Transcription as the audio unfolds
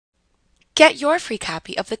Get your free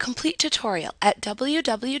copy of the complete tutorial at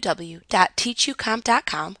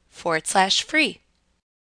www.teachucomp.com/free.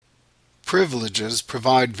 Privileges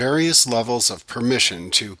provide various levels of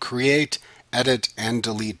permission to create, edit, and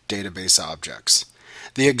delete database objects.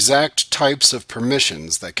 The exact types of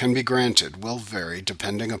permissions that can be granted will vary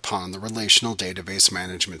depending upon the relational database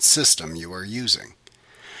management system you are using.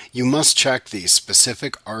 You must check the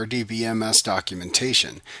specific RDBMS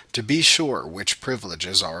documentation to be sure which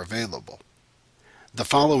privileges are available. The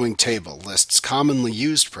following table lists commonly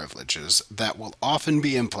used privileges that will often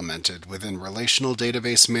be implemented within relational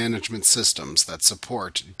database management systems that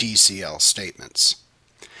support DCL statements.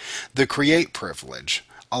 The Create privilege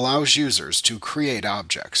allows users to create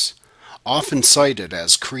objects, often cited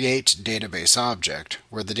as Create Database Object,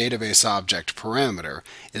 where the database object parameter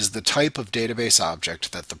is the type of database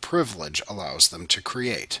object that the privilege allows them to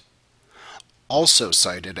create. Also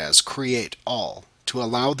cited as Create All, to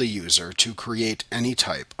allow the user to create any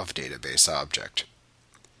type of database object.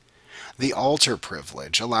 The Alter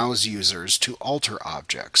privilege allows users to alter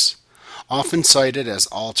objects, often cited as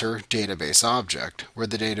Alter Database Object, where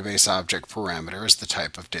the database object parameter is the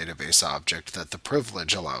type of database object that the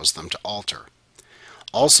privilege allows them to alter.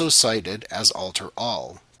 Also cited as Alter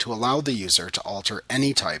All, to allow the user to alter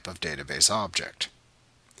any type of database object.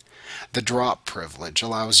 The Drop privilege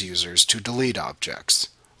allows users to delete objects,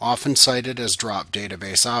 often cited as Drop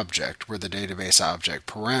Database Object, where the database object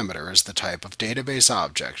parameter is the type of database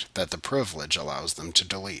object that the privilege allows them to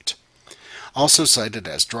delete. Also cited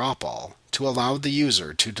as Drop All, to allow the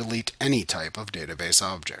user to delete any type of database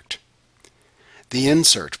object. The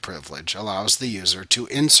Insert privilege allows the user to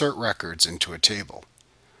insert records into a table.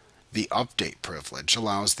 The Update privilege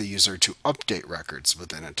allows the user to update records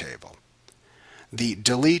within a table. The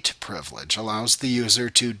Delete privilege allows the user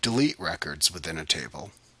to delete records within a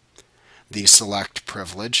table. The Select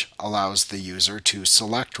privilege allows the user to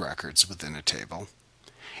select records within a table.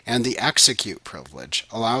 And the Execute privilege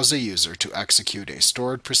allows a user to execute a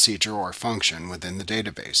stored procedure or function within the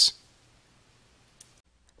database.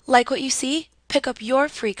 Like what you see? Pick up your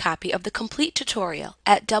free copy of the complete tutorial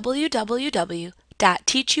at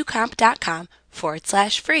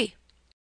www.teachucomp.com/free.